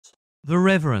The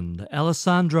Reverend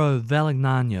Alessandro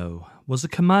Valignano was a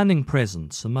commanding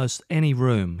presence in most any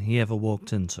room he ever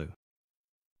walked into.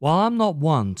 While I'm not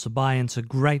one to buy into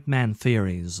great man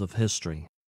theories of history,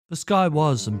 this guy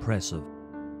was impressive.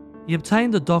 He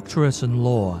obtained a doctorate in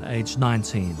law aged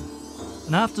 19,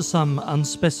 and after some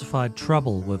unspecified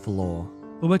trouble with the law,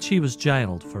 for which he was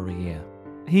jailed for a year,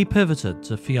 he pivoted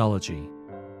to theology.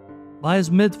 By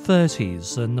his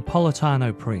mid-30s, a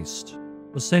Napolitano priest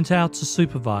was sent out to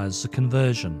supervise the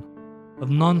conversion of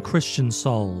non-Christian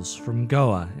souls from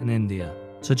Goa in India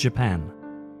to Japan.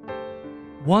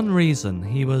 One reason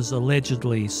he was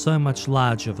allegedly so much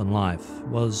larger than life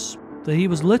was that he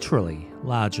was literally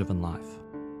larger than life.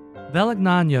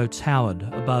 Valignano towered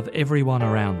above everyone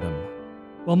around him,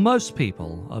 well, most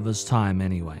people of his time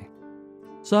anyway.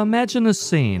 So imagine a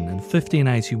scene in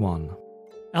 1581.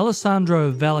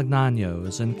 Alessandro Valignano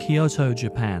is in Kyoto,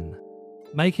 Japan,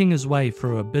 making his way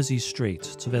through a busy street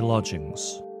to their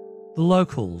lodgings. The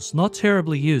locals, not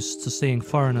terribly used to seeing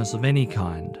foreigners of any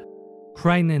kind,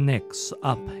 crane their necks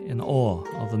up in awe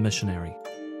of the missionary.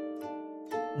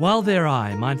 While their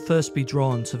eye might first be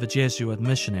drawn to the Jesuit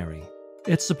missionary,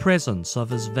 it's the presence of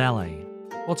his valet,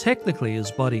 or technically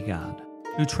his bodyguard,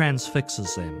 who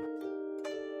transfixes them.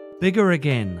 Bigger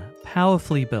again,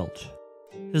 powerfully built,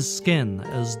 his skin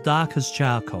as dark as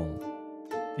charcoal,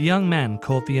 the young man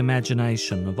caught the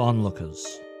imagination of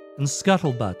onlookers, and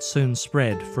scuttlebutt soon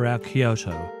spread throughout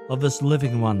Kyoto of this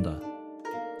living wonder.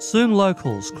 Soon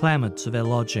locals clamoured to their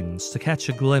lodgings to catch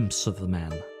a glimpse of the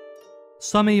man.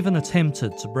 Some even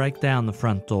attempted to break down the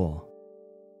front door.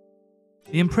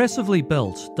 The impressively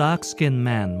built, dark-skinned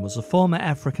man was a former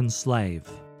African slave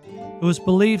who was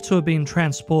believed to have been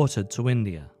transported to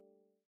India